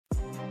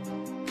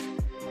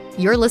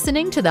You're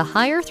listening to the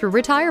Hire Through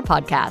Retire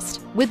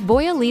podcast with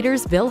Voya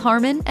leaders Bill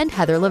Harmon and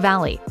Heather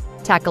LaValle,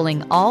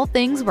 tackling all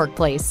things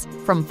workplace,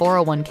 from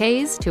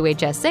 401ks to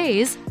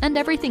HSAs and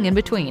everything in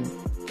between.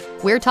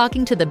 We're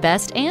talking to the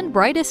best and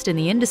brightest in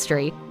the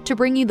industry to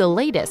bring you the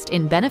latest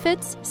in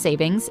benefits,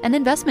 savings, and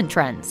investment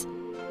trends.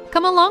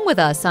 Come along with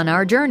us on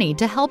our journey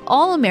to help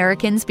all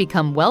Americans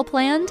become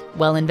well-planned,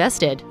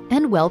 well-invested,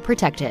 and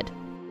well-protected.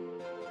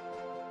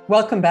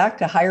 Welcome back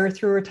to Hire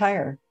Through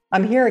Retire.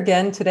 I'm here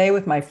again today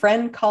with my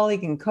friend,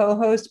 colleague, and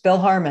co-host, Bill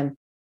Harmon.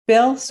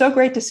 Bill, so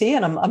great to see you,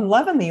 and I'm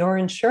loving the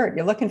orange shirt.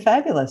 You're looking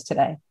fabulous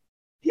today.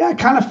 Yeah, I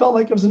kind of felt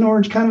like it was an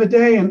orange kind of a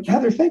day. And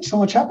Heather, thanks so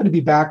much. Happy to be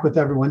back with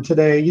everyone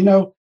today. You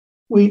know,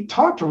 we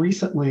talked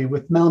recently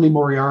with Melanie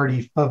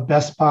Moriarty of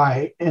Best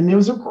Buy, and it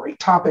was a great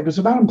topic. It was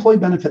about employee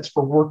benefits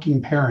for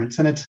working parents.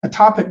 And it's a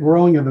topic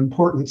growing of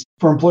importance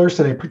for employers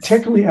today,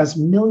 particularly as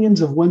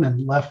millions of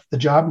women left the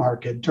job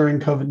market during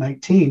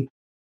COVID-19.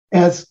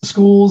 As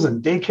schools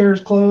and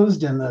daycares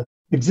closed and the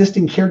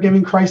existing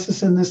caregiving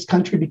crisis in this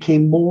country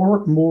became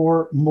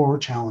more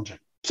challenging.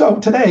 So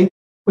today,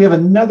 we have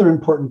another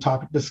important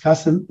topic to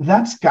discuss, and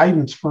that's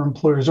guidance for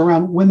employers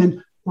around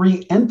women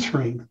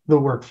re-entering the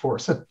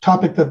workforce, a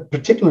topic of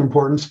particular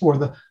importance for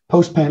the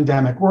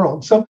post-pandemic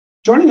world. So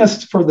joining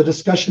us for the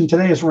discussion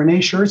today is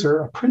Renee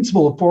Scherzer, a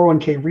principal of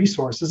 401k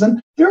Resources,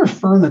 and they're a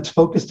firm that's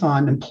focused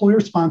on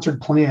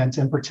employer-sponsored plans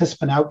and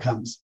participant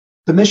outcomes.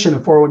 The mission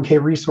of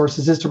 401k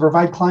Resources is to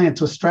provide clients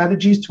with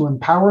strategies to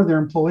empower their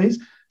employees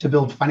to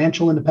build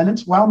financial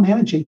independence while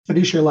managing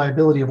fiduciary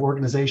liability of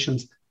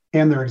organizations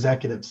and their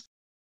executives.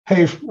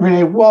 Hey,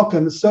 Renee,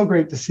 welcome. It's so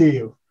great to see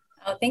you.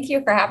 Oh, thank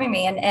you for having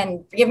me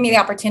and giving me the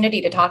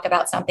opportunity to talk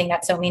about something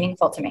that's so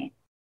meaningful to me.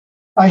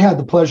 I had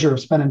the pleasure of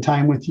spending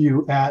time with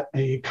you at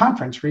a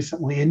conference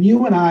recently, and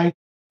you and I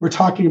were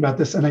talking about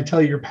this, and I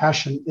tell you, your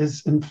passion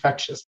is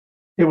infectious.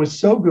 It was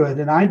so good,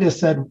 and I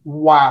just said,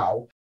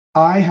 wow,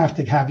 I have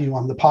to have you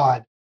on the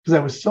pod because I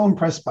was so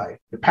impressed by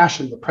your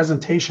passion, the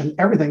presentation,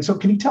 everything. So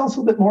can you tell us a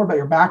little bit more about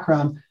your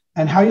background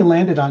and how you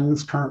landed on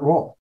this current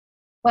role?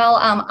 Well,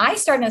 I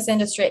started in this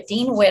industry at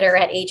Dean Witter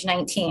at age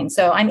 19.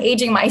 So I'm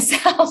aging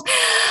myself.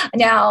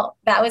 Now,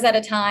 that was at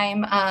a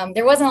time,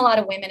 there wasn't a lot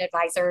of women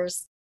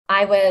advisors.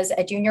 I was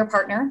a junior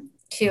partner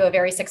to a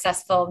very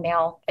successful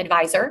male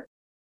advisor.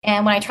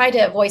 And when I tried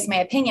to voice my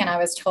opinion, I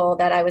was told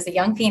that I was a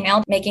young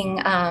female making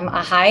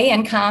a high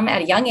income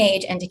at a young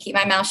age and to keep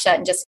my mouth shut.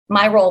 And just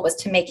my role was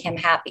to make him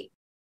happy.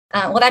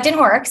 Well, that didn't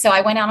work. So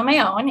I went out on my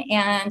own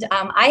and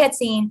I had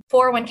seen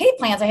 401k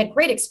plans. I had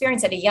great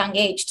experience at a young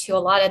age to a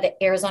lot of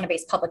the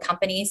Arizona-based public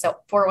companies. So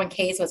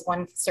 401ks was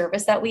one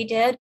service that we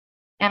did.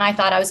 And I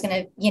thought I was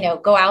going to,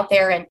 go out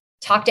there and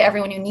talk to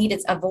everyone who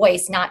needed a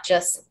voice, not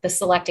just the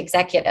select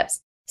executives.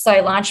 So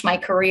I launched my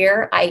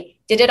career. I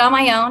did it on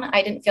my own.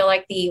 I didn't feel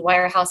like the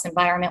wirehouse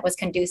environment was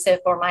conducive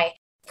for my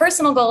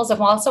personal goals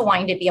of also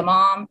wanting to be a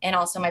mom and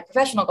also my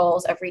professional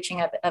goals of reaching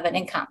of an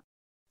income.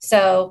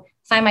 So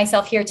find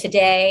myself here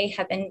today,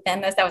 have been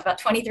this, that was about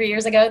 23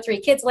 years ago, 3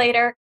 kids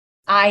later.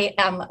 I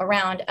am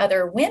around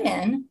other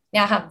women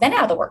now have been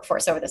out of the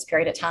workforce over this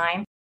period of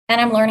time.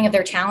 And I'm learning of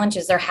their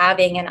challenges they're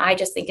having. And I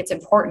just think it's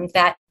important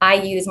that I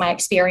use my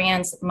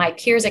experience, my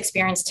peers'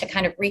 experience to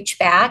kind of reach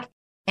back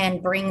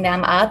and bring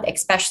them up,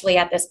 especially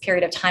at this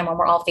period of time when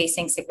we're all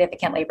facing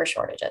significant labor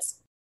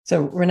shortages.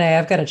 So Renee,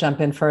 I've got to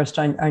jump in first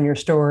on your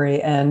story.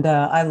 And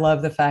I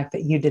love the fact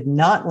that you did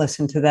not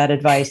listen to that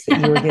advice that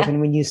you were given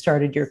when you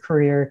started your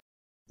career.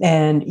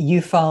 And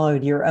you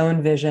followed your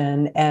own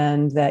vision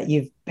and that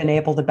you've been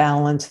able to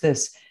balance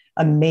this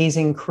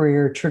amazing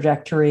career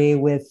trajectory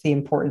with the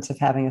importance of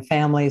having a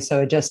family.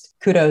 So just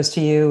kudos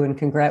to you and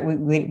congrats.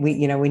 We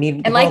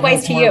need and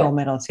likewise to you.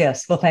 Medals.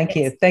 Yes. Well, thank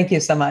you. Thank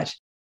you so much.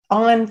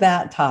 On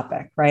that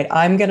topic, right?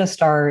 I'm going to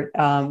start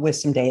with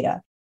some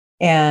data.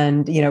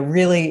 And,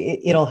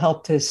 really, it'll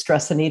help to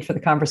stress the need for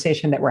the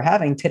conversation that we're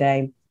having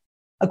today.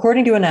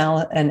 According to an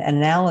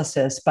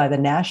analysis by the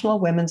National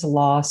Women's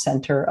Law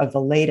Center of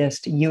the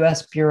latest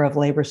U.S. Bureau of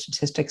Labor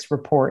Statistics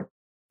report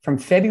from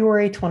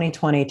February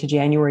 2020 to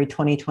January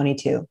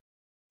 2022,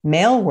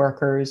 male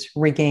workers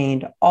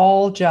regained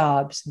all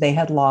jobs they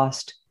had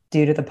lost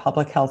due to the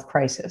public health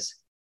crisis.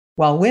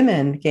 While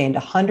women gained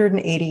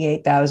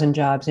 188,000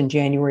 jobs in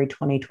January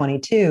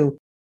 2022,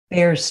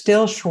 they are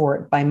still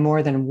short by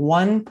more than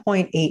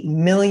 1.8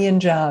 million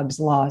jobs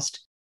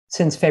lost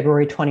since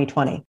February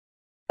 2020.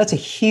 That's a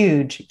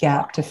huge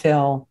gap to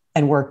fill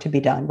and work to be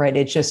done, right?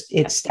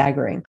 It's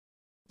staggering.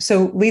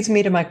 So leads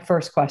me to my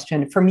first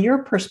question. From your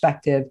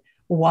perspective,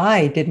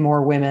 why did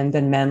more women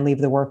than men leave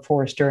the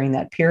workforce during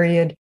that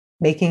period,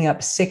 making up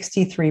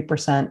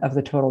 63% of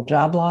the total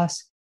job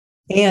loss?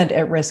 And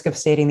at risk of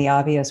stating the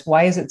obvious,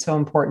 why is it so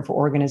important for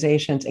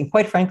organizations and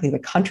quite frankly, the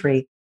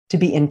country to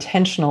be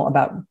intentional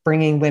about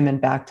bringing women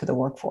back to the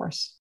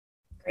workforce?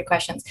 Great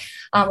questions.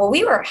 Well,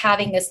 we were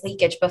having this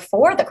leakage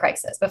before the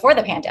crisis, before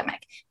the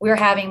pandemic. We were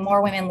having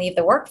more women leave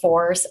the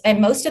workforce.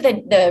 And most of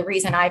the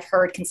reason I've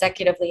heard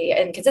consecutively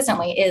and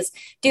consistently is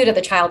due to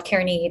the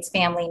childcare needs,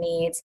 family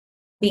needs,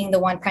 being the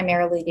one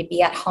primarily to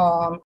be at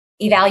home,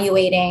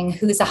 evaluating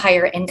who's a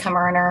higher income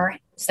earner.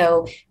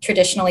 So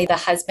traditionally, the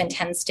husband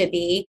tends to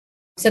be.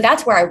 So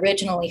that's where I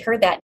originally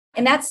heard that.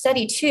 And that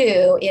study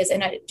too is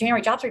in a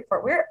January jobs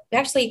report, where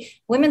actually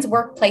women's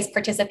workplace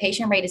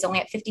participation rate is only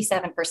at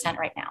 57%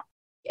 right now.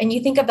 And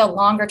you think of the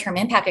longer term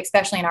impact,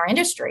 especially in our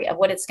industry, of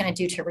what it's going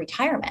to do to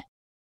retirement.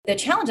 The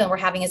challenge that we're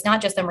having is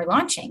not just them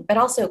relaunching, but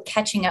also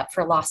catching up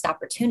for lost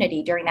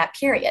opportunity during that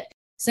period.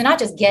 So not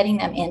just getting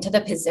them into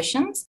the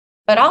positions,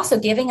 but also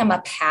giving them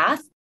a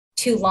path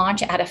to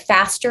launch at a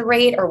faster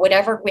rate or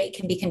whatever rate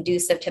can be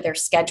conducive to their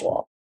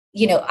schedule.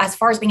 As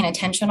far as being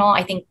intentional,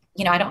 I think,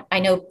 I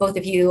know both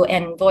of you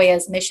and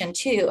Voya's mission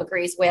too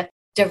agrees with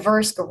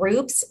diverse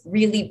groups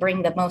really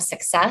bring the most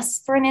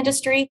success for an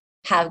industry,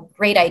 have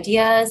great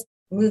ideas,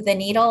 move the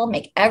needle,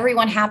 make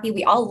everyone happy.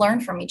 We all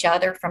learn from each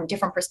other from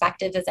different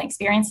perspectives and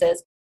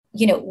experiences.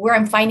 Where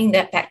I'm finding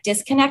that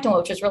disconnect, and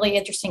which is really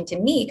interesting to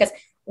me, because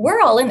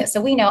we're all in this.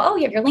 So we know, oh,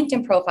 you have your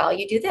LinkedIn profile,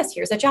 you do this,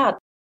 here's a job.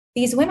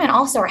 These women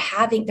also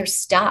they're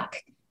stuck.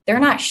 They're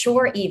not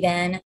sure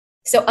even.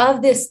 So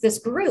of this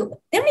group,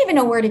 they don't even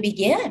know where to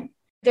begin.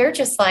 They're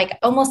just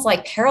almost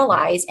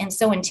paralyzed and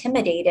so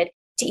intimidated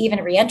to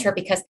even reenter,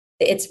 because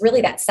it's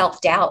really that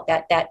self-doubt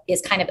that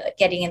is kind of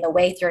getting in the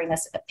way during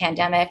this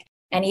pandemic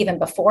and even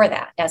before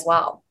that as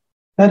well.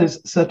 That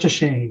is such a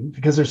shame,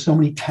 because there's so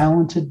many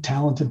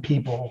talented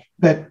people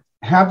that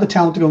have the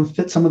talent to go and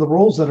fit some of the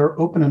roles that are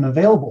open and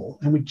available.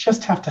 And we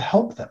just have to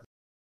help them.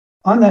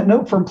 On that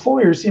note, for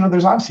employers,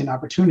 there's obviously an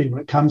opportunity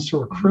when it comes to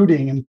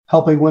recruiting and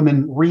helping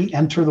women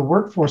re-enter the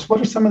workforce.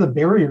 What are some of the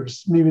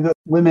barriers maybe that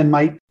women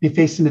might be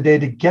facing today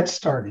to get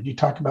started? You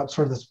talk about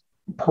sort of this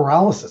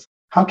paralysis.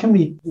 How can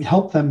we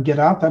help them get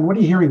out there? And what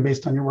are you hearing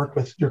based on your work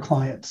with your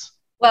clients?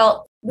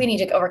 Well, we need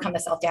to overcome the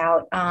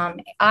self-doubt.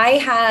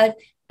 I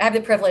have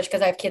the privilege,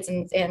 because I have kids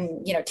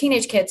and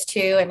teenage kids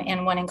too,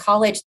 and one in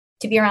college,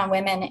 to be around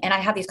women, and I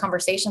have these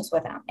conversations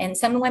with them. And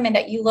some women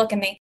that you look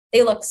and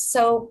they look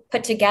so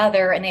put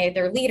together, and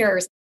they're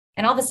leaders.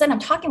 And all of a sudden I'm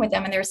talking with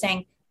them and they're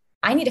saying,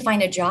 I need to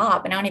find a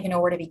job and I don't even know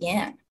where to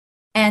begin.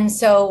 And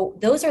so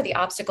those are the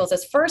obstacles,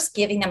 is first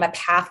giving them a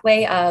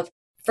pathway of,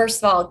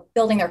 first of all,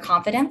 building their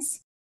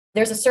confidence.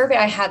 There's a survey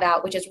I have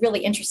out, which is really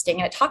interesting,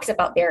 and it talks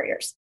about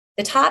barriers.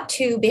 The top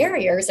 2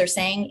 barriers they're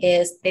saying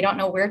is they don't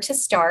know where to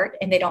start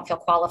and they don't feel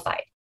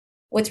qualified.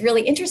 What's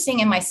really interesting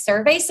in my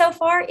survey so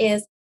far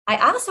is I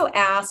also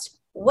asked,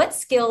 what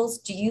skills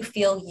do you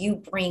feel you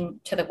bring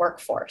to the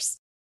workforce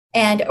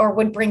or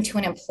would bring to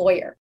an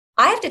employer?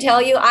 I have to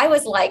tell you, I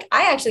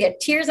actually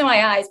had tears in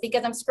my eyes,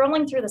 because I'm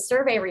scrolling through the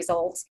survey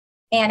results.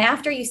 And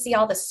after you see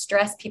all the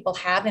stress people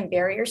have and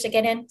barriers to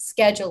get in,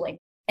 scheduling.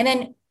 And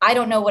then I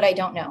don't know what I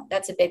don't know.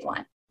 That's a big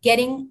one.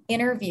 Getting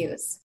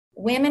interviews.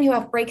 Women who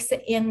have breaks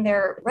in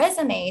their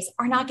resumes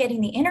are not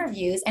getting the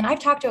interviews. And I've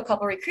talked to a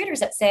couple of recruiters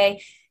that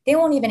say they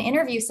won't even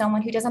interview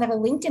someone who doesn't have a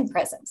LinkedIn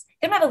presence.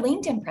 They don't have a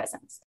LinkedIn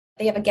presence.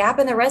 They have a gap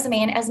in their resume.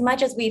 And as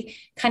much as we've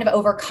kind of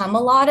overcome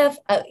a lot of,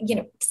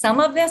 some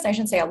of this, I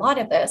shouldn't say a lot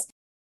of this,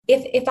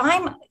 if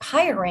I'm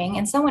hiring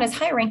and someone is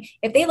hiring,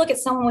 if they look at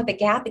someone with a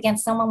gap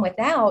against someone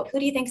without, who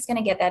do you think is going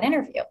to get that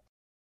interview?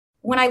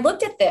 When I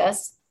looked at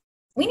this,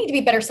 we need to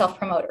be better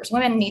self-promoters.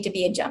 Women need to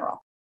be in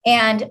general.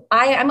 And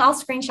I'll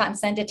screenshot and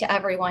send it to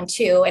everyone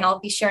too. And I'll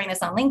be sharing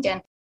this on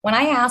LinkedIn. When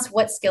I ask,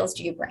 what skills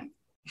do you bring?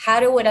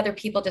 Would other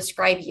people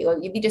describe you?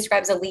 You be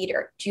described as a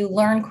leader. Do you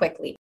learn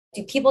quickly?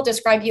 Do people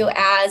describe you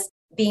as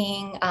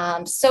being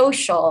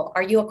social?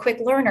 Are you a quick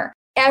learner?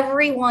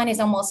 Everyone is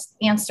almost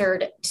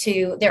answered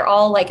to, they're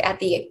all at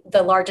the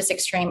largest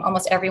extreme.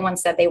 Almost everyone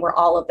said they were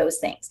all of those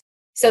things.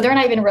 So they're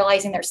not even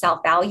realizing their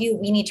self-value.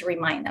 We need to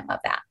remind them of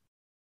that.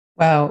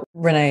 Wow,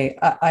 Renee,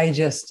 I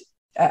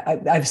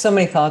have so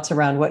many thoughts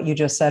around what you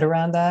just said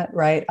around that,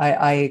 right?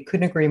 I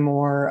couldn't agree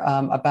more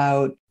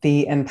about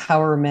the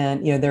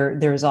empowerment.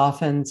 There's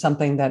often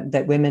something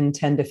that women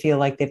tend to feel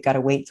like they've got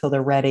to wait till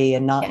they're ready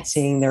and not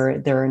seeing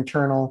their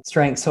internal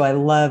strength. So I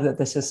love that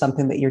this is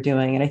something that you're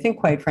doing. And I think,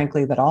 quite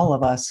frankly, that all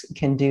of us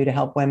can do to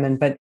help women.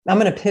 But I'm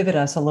going to pivot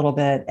us a little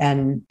bit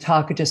and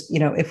talk just,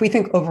 if we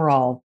think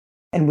overall,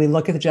 and we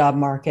look at the job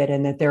market,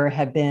 and that there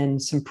have been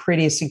some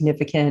pretty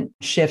significant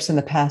shifts in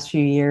the past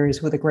few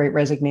years with a Great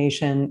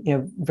Resignation,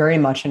 very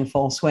much in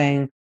full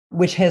swing,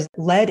 which has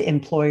led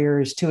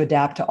employers to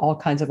adapt to all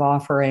kinds of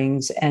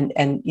offerings and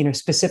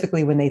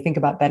specifically when they think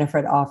about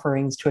benefit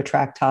offerings to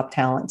attract top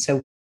talent.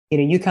 So,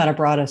 you kind of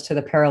brought us to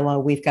the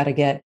parallel. We've got to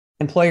get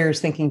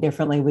employers thinking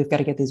differently. We've got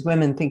to get these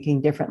women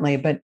thinking differently.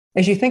 But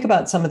as you think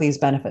about some of these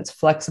benefits,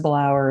 flexible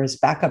hours,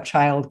 backup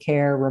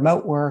childcare,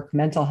 remote work,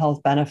 mental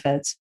health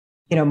benefits,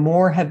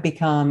 more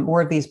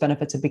of these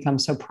benefits have become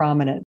so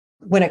prominent.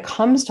 When it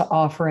comes to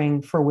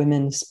offering for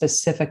women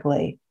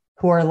specifically,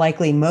 who are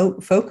likely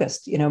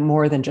focused,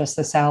 more than just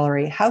the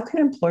salary, how can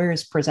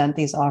employers present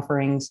these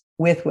offerings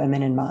with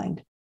women in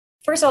mind?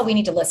 First of all, we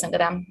need to listen to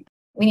them.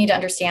 We need to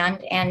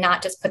understand and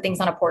not just put things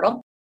on a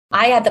portal.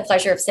 I had the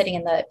pleasure of sitting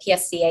in the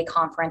PSCA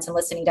conference and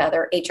listening to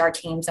other HR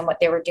teams and what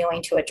they were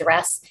doing to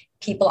address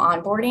people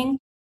onboarding.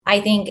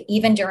 I think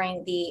even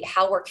during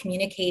how we're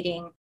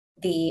communicating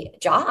the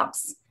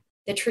jobs,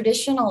 The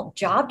traditional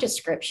job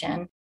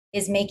description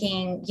is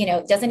making,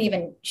 doesn't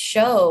even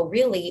show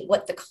really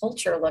what the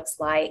culture looks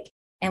like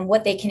and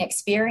what they can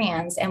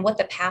experience and what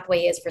the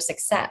pathway is for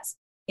success.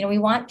 We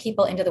want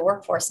people into the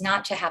workforce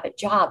not to have a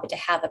job, but to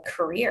have a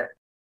career,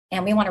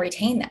 and we want to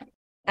retain them.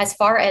 As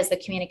far as the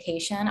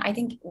communication, I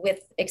think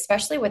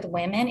especially with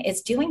women,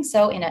 is doing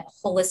so in a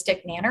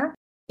holistic manner,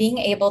 being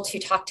able to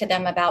talk to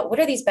them about what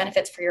are these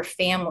benefits for your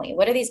family?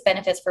 What are these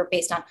benefits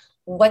based on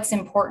what's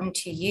important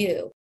to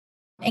you?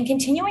 And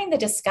continuing the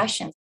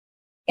discussion.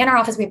 In our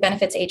office, we have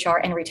benefits, HR,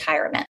 and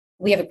retirement.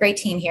 We have a great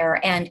team here,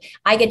 and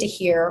I get to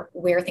hear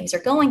where things are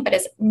going. But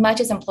as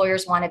much as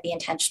employers want to be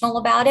intentional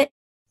about it,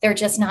 they're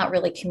just not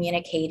really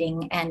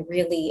communicating and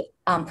really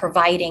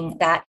providing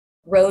that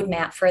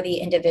roadmap for the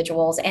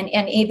individuals. And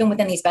even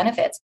within these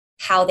benefits,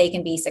 how they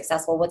can be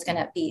successful, what's going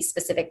to be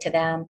specific to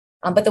them.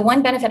 But the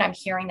one benefit I'm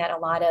hearing that a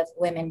lot of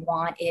women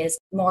want is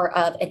more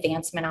of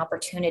advancement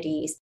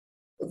opportunities,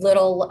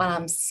 little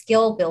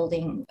skill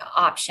building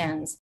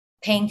options,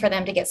 paying for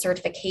them to get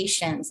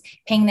certifications,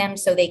 paying them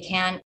so they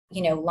can,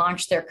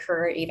 launch their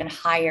career even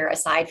higher,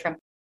 aside from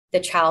the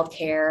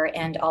childcare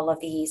and all of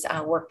these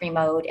work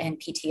remote and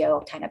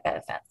PTO kind of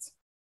benefits.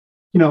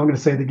 I'm going to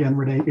say it again,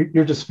 Renee,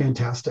 you're just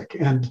fantastic.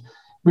 And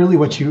really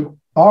what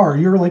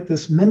you're like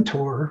this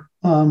mentor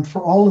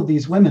for all of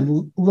these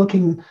women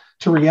looking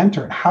to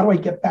reenter. How do I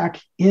get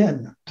back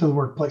in to the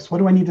workplace? What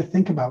do I need to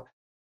think about?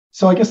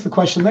 So I guess the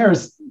question there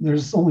is,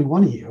 there's only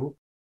one of you.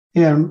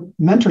 And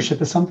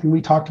mentorship is something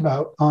we talked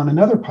about on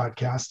another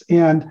podcast.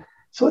 And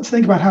so let's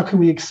think about how can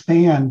we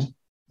expand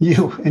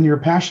you and your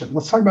passion.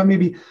 Let's talk about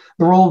maybe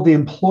the role of the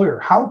employer.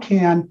 How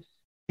can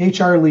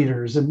HR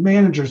leaders and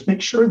managers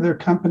make sure their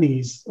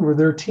companies or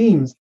their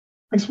teams,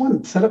 I just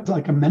want to set up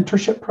like a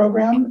mentorship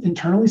program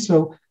internally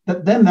so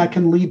that then that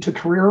can lead to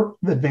career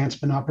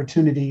advancement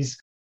opportunities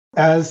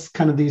as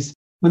kind of these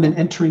women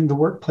entering the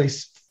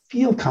workplace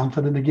feel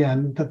confident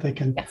again that they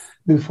can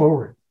move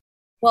forward.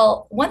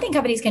 Well, one thing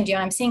companies can do,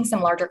 and I'm seeing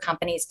some larger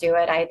companies do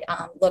it, I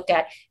looked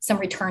at some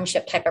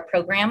returnship type of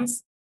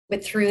programs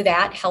through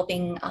that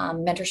helping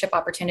mentorship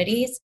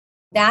opportunities.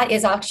 That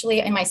is actually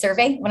in my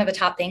survey, one of the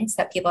top things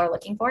that people are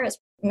looking for is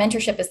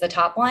mentorship is the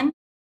top one.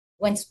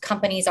 Once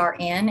companies are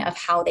in of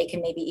how they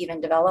can maybe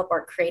even develop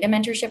or create a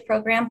mentorship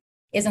program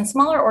is in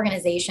smaller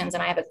organizations.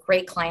 And I have a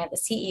great client, the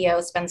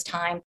CEO spends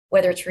time,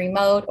 whether it's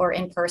remote or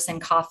in-person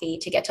coffee,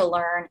 to get to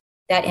learn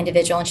that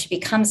individual. And she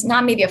becomes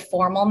not maybe a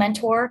formal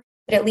mentor,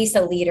 but at least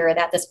a leader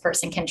that this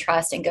person can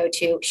trust and go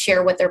to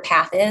share what their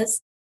path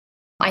is.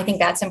 I think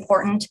that's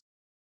important.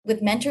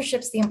 With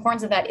mentorships, the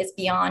importance of that is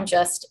beyond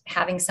just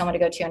having someone to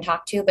go to and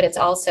talk to, but it's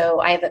also,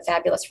 I have a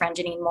fabulous friend,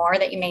 Janine Moore,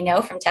 that you may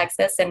know from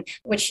Texas. And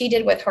what she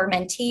did with her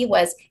mentee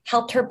was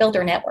helped her build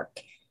her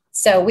network.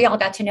 So we all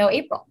got to know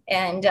April,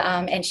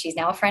 and she's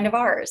now a friend of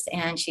ours,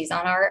 and she's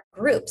on our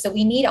group. So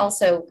we need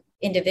also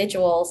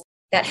individuals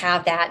that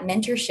have that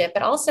mentorship,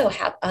 but also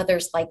have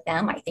others like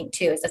them, I think,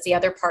 too. That's the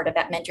other part of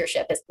that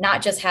mentorship is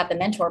not just have the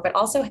mentor, but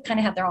also kind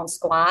of have their own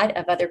squad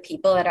of other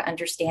people that are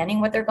understanding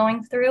what they're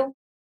going through.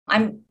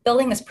 I'm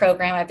building this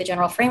program. I have the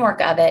general framework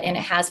of it, and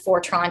it has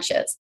 4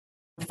 tranches.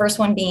 The first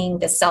one being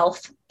the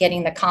self,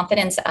 getting the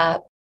confidence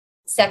up.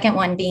 Second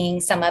one being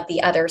some of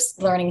the other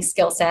learning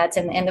skill sets.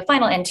 And the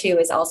final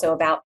N2 is also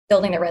about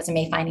building the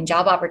resume, finding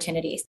job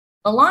opportunities.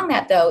 Along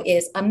that, though,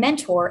 is a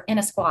mentor and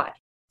a squad.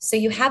 So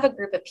you have a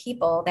group of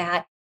people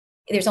that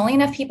there's only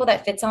enough people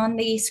that fits on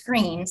the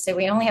screen. So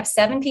we only have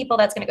 7 people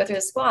that's going to go through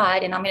the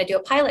squad. And I'm going to do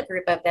a pilot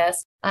group of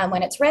this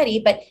when it's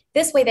ready. But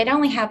this way, they not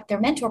only have their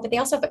mentor, but they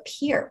also have a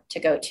peer to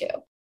go to.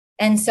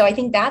 And so I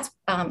think that's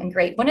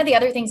great. One of the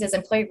other things is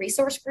employee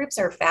resource groups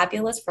are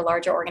fabulous for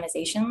larger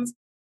organizations.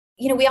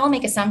 We all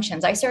make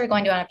assumptions. I started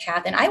going down a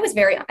path, and I was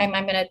I'm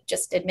going to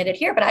just admit it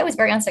here, but I was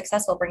very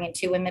unsuccessful bringing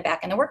 2 women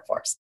back in the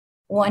workforce.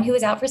 One who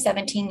was out for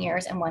 17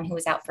 years and one who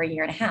was out for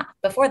 1.5 years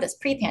before this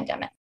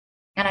pre-pandemic.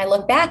 And I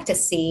look back to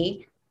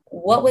see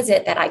what was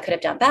it that I could have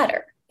done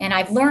better. And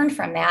I've learned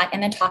from that.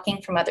 And then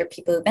talking from other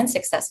people who've been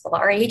successful.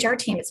 Our HR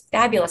team is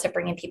fabulous at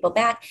bringing people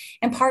back.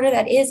 And part of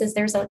that is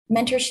there's a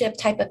mentorship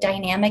type of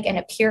dynamic and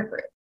a peer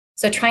group.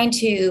 So trying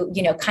to,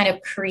 kind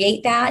of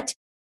create that.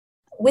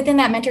 Within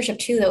that mentorship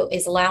too, though,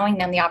 is allowing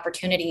them the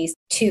opportunities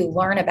to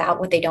learn about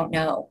what they don't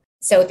know.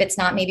 So if it's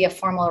not maybe a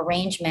formal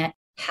arrangement,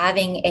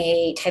 having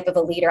a type of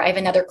a leader. I have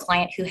another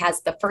client who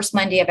has the first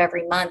Monday of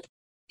every month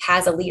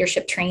has a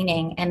leadership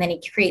training, and then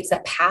he creates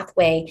that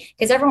pathway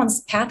because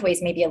everyone's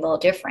pathways may be a little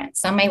different.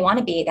 Some may want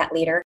to be that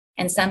leader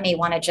and some may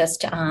want to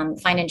just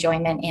find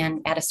enjoyment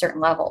at a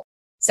certain level.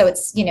 So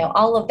it's,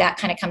 all of that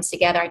kind of comes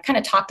together. I kind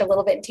of talked a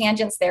little bit in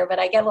tangents there, but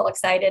I get a little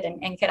excited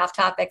and get off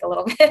topic a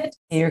little bit.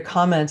 Your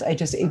comments,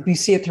 you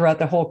see it throughout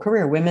the whole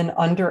career. Women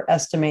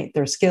underestimate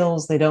their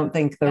skills. They don't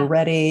think they're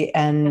ready.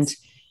 And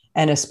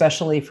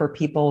especially for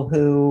people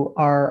who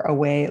are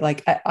away,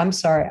 like, I'm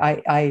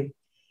sorry,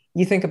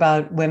 you think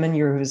about women,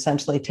 you're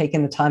essentially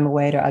taking the time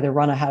away to either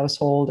run a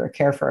household or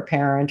care for a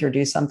parent or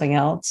do something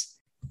else.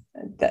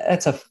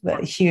 that's a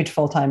huge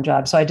full-time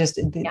job. So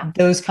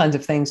those kinds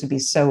of things would be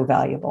so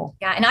valuable.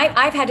 Yeah. And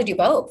I've had to do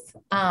both.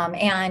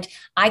 And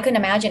I couldn't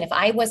imagine if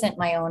I wasn't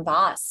my own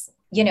boss,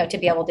 to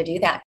be able to do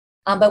that.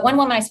 But one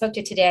woman I spoke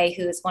to today,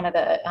 who is one of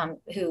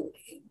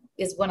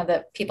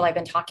the people I've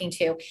been talking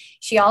to,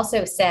 she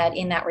also said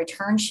in that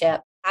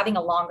returnship, having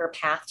a longer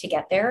path to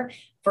get there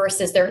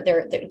versus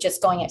they're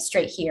just going it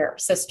straight here.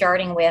 So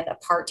starting with a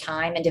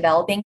part-time and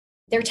developing,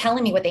 they're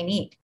telling me what they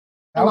need.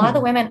 A lot of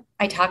the women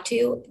I talk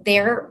to,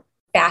 their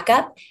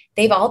backup,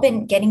 they've all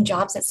been getting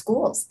jobs at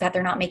schools that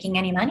they're not making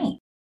any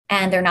money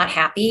and they're not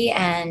happy.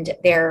 And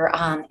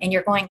and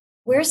you're going,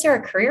 where's there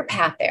a career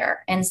path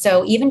there? And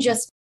so even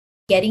just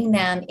getting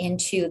them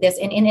into this,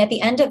 and at the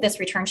end of this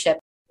returnship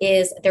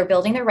is they're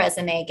building their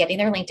resume, getting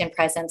their LinkedIn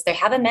presence. They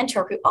have a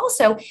mentor who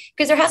also,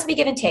 because there has to be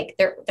give and take,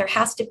 there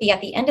has to be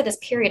at the end of this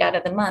period out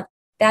of the month,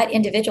 that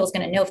individual is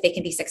going to know if they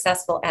can be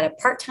successful at a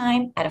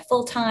part-time, at a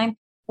full-time,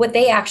 what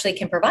they actually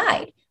can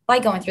provide by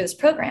going through this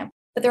program.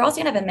 But they're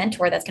also going to have a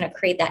mentor that's going to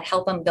create that,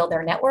 help them build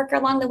their network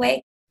along the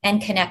way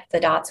and connect the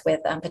dots with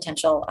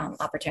potential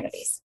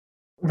opportunities.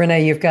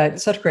 Renee, you've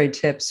got such great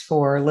tips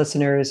for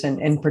listeners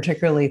and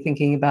particularly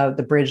thinking about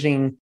the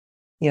bridging,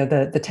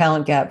 the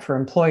talent gap for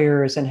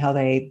employers and how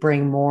they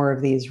bring more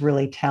of these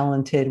really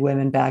talented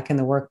women back in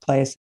the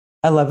workplace.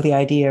 I love the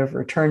idea of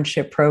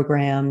returnship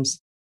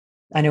programs.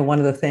 I know one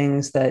of the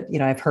things that,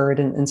 I've heard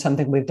and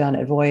something we've done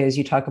at Voya is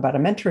you talk about a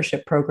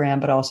mentorship program,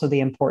 but also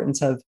the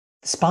importance of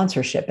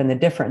sponsorship and the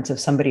difference of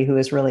somebody who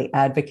is really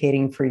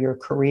advocating for your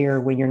career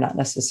when you're not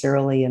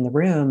necessarily in the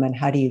room. And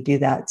how do you do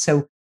that?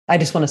 So I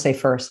just want to say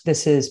first,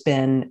 this has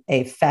been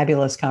a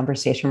fabulous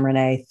conversation,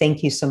 Renee.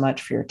 Thank you so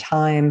much for your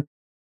time.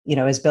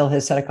 As Bill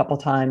has said a couple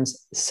of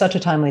times, such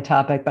a timely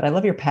topic, but I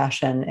love your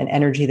passion and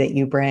energy that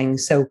you bring.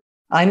 So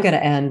I'm going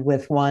to end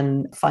with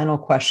one final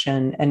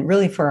question, and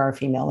really for our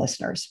female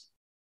listeners.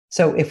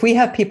 So if we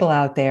have people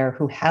out there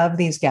who have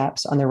these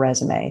gaps on their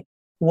resume,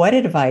 what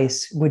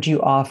advice would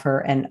you offer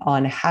and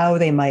on how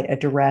they might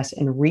address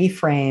and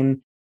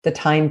reframe the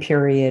time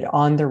period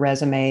on their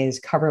resumes,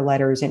 cover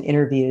letters, and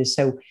interviews?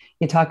 So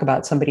you talk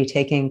about somebody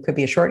could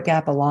be a short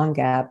gap, a long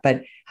gap,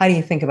 but how do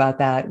you think about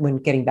that when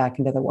getting back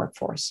into the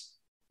workforce?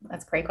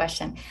 That's a great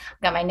question.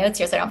 I've got my notes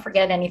here so I don't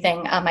forget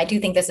anything. I do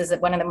think this is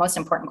one of the most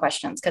important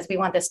questions because we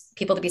want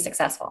people to be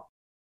successful.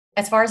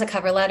 As far as a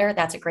cover letter,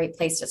 that's a great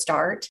place to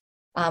start.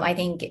 I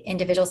think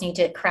individuals need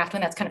to craft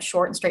one that's kind of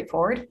short and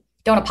straightforward.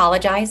 Don't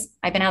apologize.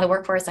 I've been out of the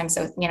workforce. I'm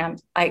so, it's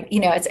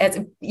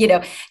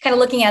kind of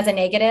looking as a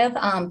negative,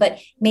 but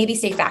maybe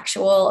stay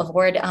factual,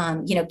 avoid,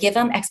 give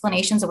them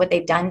explanations of what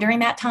they've done during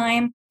that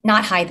time,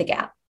 not hide the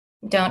gap.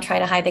 Don't try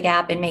to hide the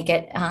gap and make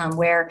it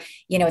where,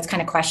 it's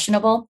kind of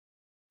questionable.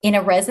 In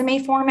a resume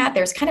format,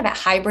 there's kind of a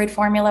hybrid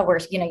formula where,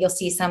 you'll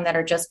see some that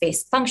are just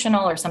based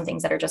functional or some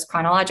things that are just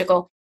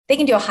chronological. They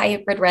can do a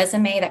hybrid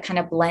resume that kind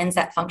of blends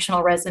that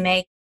functional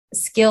resume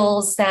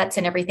skills sets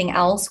and everything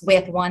else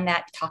with one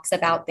that talks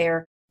about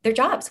their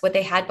jobs, what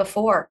they had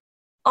before.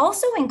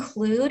 Also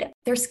include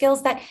their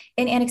skills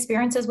and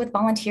experiences with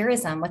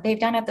volunteerism, what they've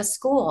done at the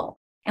school.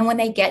 And when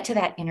they get to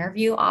that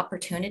interview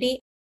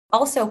opportunity,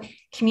 also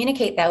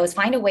communicate those,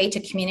 find a way to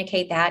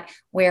communicate that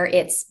where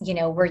it's,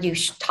 where you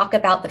talk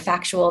about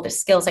the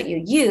skills that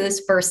you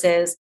use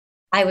versus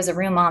I was a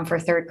room mom for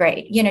third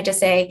grade, to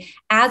say,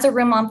 as a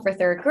room mom for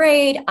third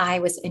grade, I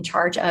was in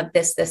charge of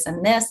this, this,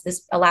 and this.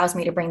 This allows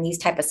me to bring these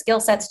type of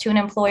skill sets to an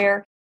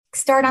employer.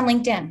 Start on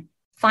LinkedIn.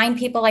 Find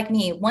people like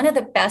me. One of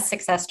the best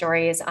success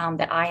stories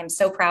that I am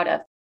so proud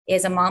of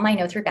is a mom I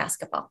know through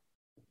basketball.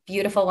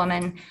 Beautiful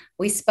woman.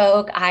 We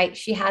spoke.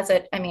 She has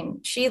it.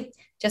 She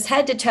just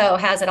head to toe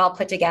has it all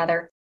put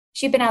together.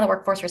 She'd been out of the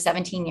workforce for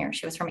 17 years.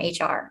 She was from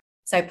HR.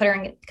 So I put her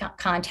in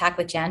contact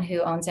with Jen,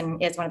 who owns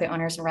and is one of the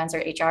owners and runs our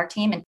HR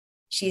team. And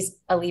she's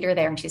a leader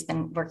there and she's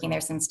been working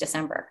there since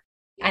December.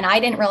 And I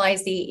didn't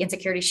realize the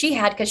insecurity she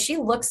had because she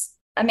looks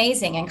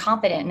amazing and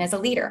confident and as a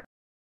leader.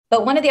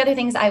 But one of the other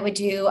things I would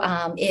do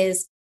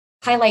is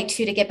highlight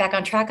too, to get back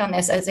on track on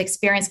this, as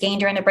experience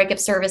gained during the breakup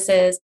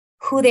services,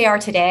 who they are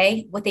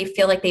today, what they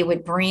feel like they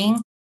would bring,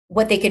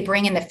 what they could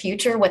bring in the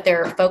future, what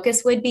their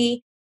focus would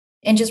be,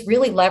 and just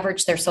really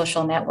leverage their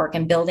social network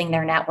and building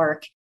their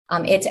network.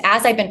 It's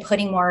as I've been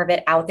putting more of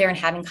it out there and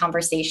having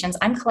conversations,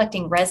 I'm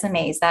collecting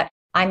resumes that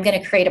I'm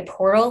going to create a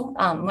portal.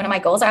 One of my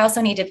goals,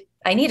 I need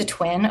a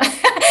twin.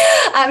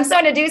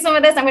 So to do some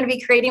of this, I'm going to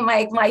be creating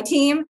my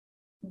team,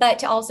 but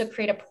to also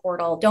create a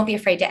portal. Don't be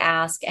afraid to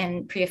ask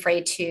and be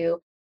afraid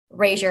to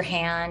raise your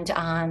hand,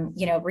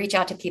 reach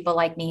out to people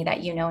like me that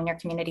in your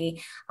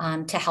community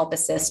to help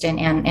assist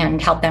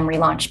and help them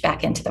relaunch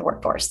back into the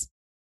workforce.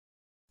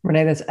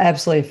 Renee, that's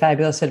absolutely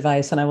fabulous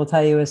advice. And I will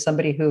tell you, as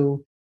somebody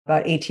who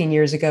about 18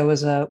 years ago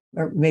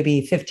or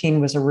maybe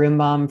 15 was a room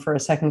mom for a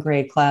second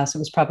grade class, it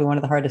was probably one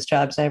of the hardest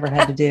jobs I ever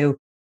had to do,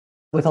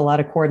 with a lot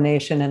of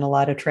coordination and a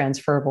lot of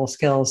transferable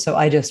skills. So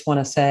I just want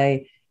to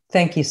say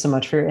thank you so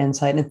much for your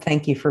insight and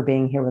thank you for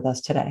being here with us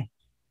today.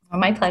 Oh,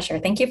 my pleasure.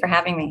 Thank you for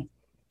having me.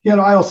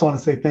 I also want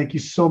to say thank you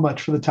so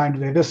much for the time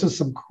today. This is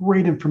some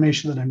great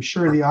information that I'm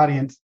sure the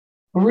audience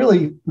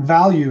really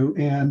value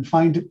and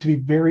find it to be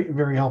very,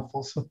 very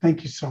helpful. So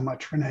thank you so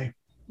much, Renee.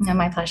 No,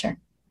 my pleasure.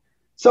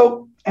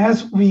 So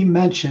as we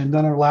mentioned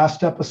on our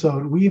last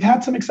episode, we've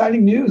had some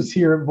exciting news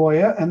here at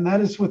Voya, and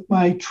that is with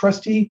my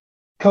trusty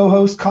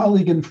co-host,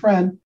 colleague, and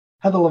friend,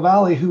 Heather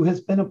LaValle, who has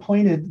been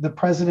appointed the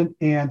president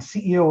and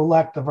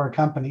CEO-elect of our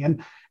company.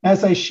 And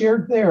as I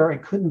shared there, I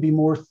couldn't be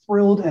more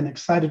thrilled and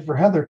excited for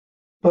Heather.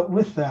 But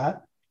with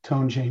that,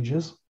 tone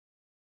changes.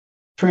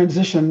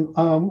 Transition,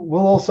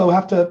 we'll also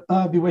have to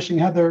be wishing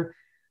Heather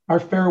our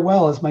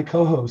farewell as my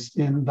co-host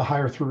in the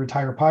Hire Through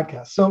Retire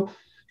podcast. So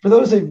for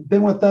those who've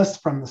been with us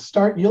from the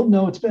start, you'll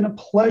know it's been a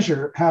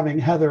pleasure having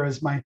Heather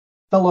as my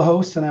fellow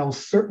host, and I will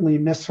certainly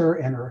miss her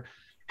and her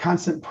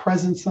constant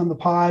presence on the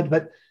pod.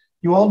 But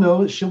you all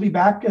know she'll be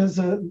back as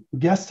a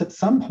guest at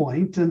some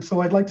point. And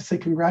so I'd like to say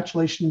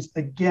congratulations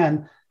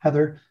again,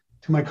 Heather,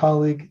 to my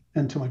colleague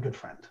and to my good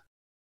friend.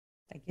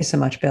 Thank you so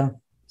much, Bill.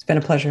 It's been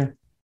a pleasure.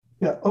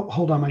 Yeah. Oh,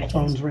 hold on. My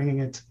phone's ringing.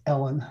 It's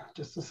Ellen.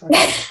 Just a second.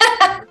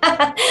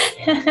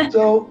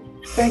 So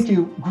thank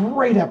you.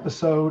 Great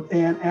episode.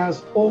 And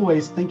as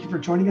always, thank you for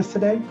joining us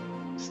today.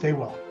 Stay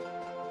well.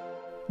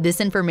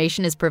 This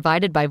information is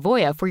provided by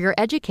Voya for your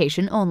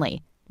education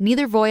only.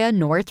 Neither Voya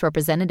nor its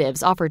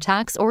representatives offer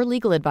tax or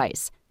legal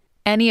advice.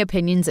 Any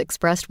opinions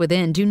expressed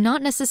within do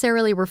not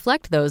necessarily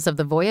reflect those of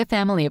the Voya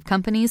family of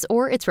companies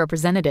or its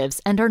representatives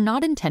and are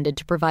not intended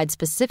to provide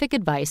specific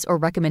advice or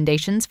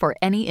recommendations for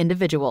any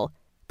individual.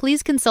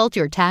 Please consult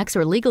your tax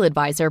or legal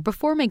advisor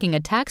before making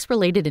a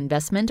tax-related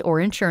investment or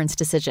insurance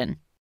decision.